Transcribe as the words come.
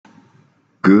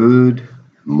Good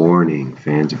morning,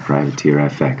 fans of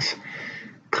PrivateerFX.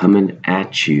 Coming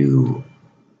at you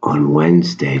on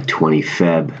Wednesday, 20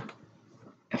 Feb,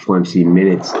 FOMC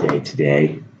minutes day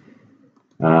today.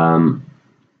 Let's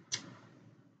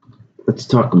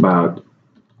talk about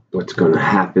what's going to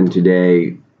happen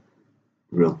today.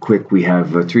 Real quick, we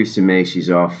have Theresa May. She's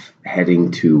off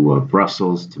heading to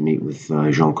Brussels to meet with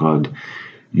Jean-Claude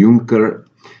Juncker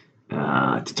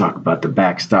to talk about the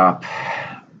backstop.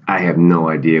 I have no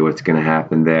idea what's going to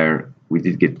happen there. We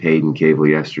did get paid in cable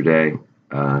yesterday,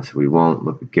 so we won't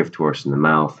look a gift horse in the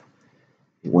mouth.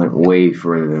 It went way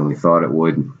further than we thought it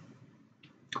would,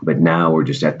 but now we're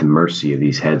just at the mercy of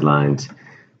these headlines.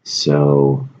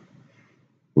 So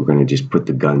we're going to just put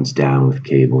the guns down with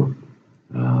cable.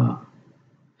 More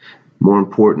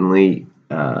importantly,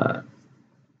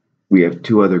 we have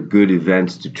two other good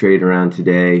events to trade around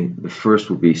today. The first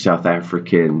will be South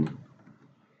African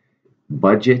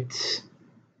budget.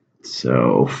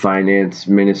 So finance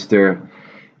minister,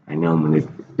 I know I'm going to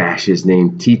bash his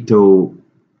name, Tito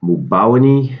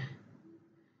Mboweni.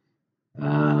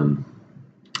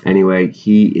 Anyway,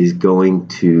 he is going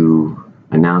to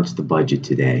announce the budget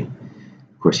today.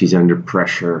 Of course, he's under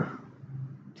pressure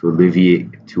to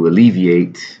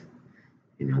alleviate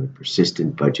the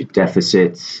persistent budget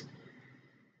deficits.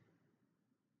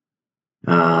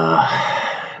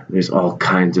 There's all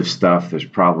kinds of stuff. There's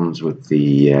problems with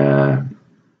the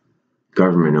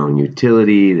government-owned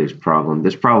utility. There's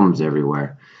problems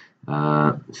everywhere.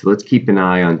 So let's keep an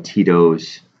eye on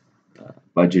Tito's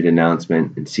budget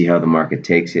announcement and see how the market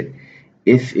takes it.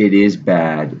 If it is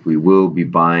bad, we will be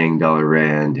buying dollar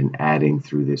rand and adding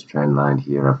through this trend line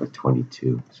here up at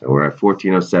 22. So we're at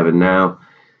 1407 now.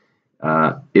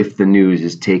 If the news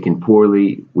is taken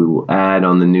poorly, we will add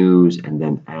on the news and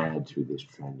then add through this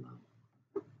trend line.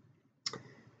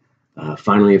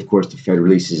 Finally, of course, the Fed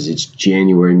releases its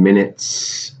January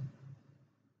minutes.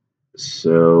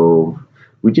 So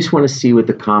we just want to see what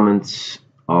the comments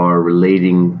are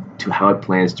relating to how it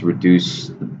plans to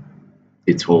reduce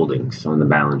its holdings on the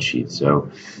balance sheet.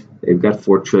 So they've got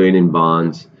 $4 trillion in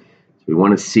bonds. So we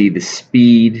want to see the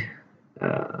speed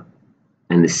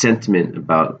and the sentiment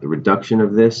about the reduction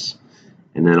of this,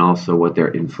 and then also what their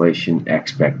inflation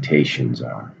expectations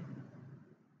are.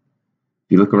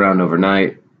 If you look around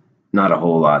overnight, not a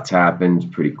whole lot's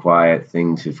happened. Pretty quiet.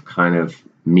 Things have kind of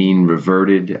mean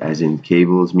reverted, as in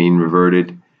cables mean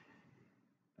reverted.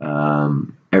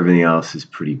 Everything else is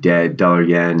pretty dead. Dollar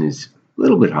yen is a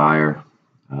little bit higher,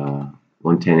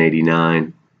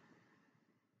 110.89.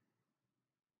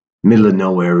 Middle of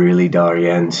nowhere, really, dollar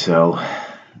yen. So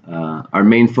our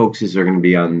main focuses are going to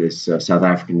be on this South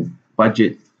African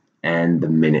budget and the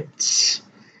minutes.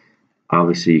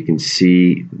 Obviously, you can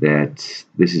see that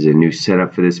this is a new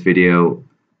setup for this video.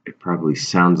 It probably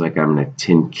sounds like I'm in a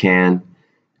tin can,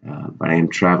 but I am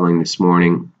traveling this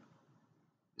morning.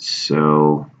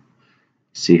 So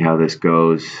see how this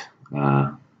goes,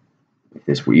 if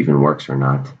this even works or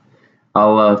not.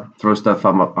 I'll throw stuff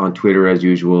up on Twitter as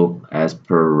usual, as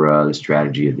per the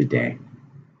strategy of the day.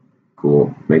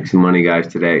 Cool. Make some money, guys,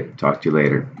 today. Talk to you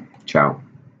later. Ciao.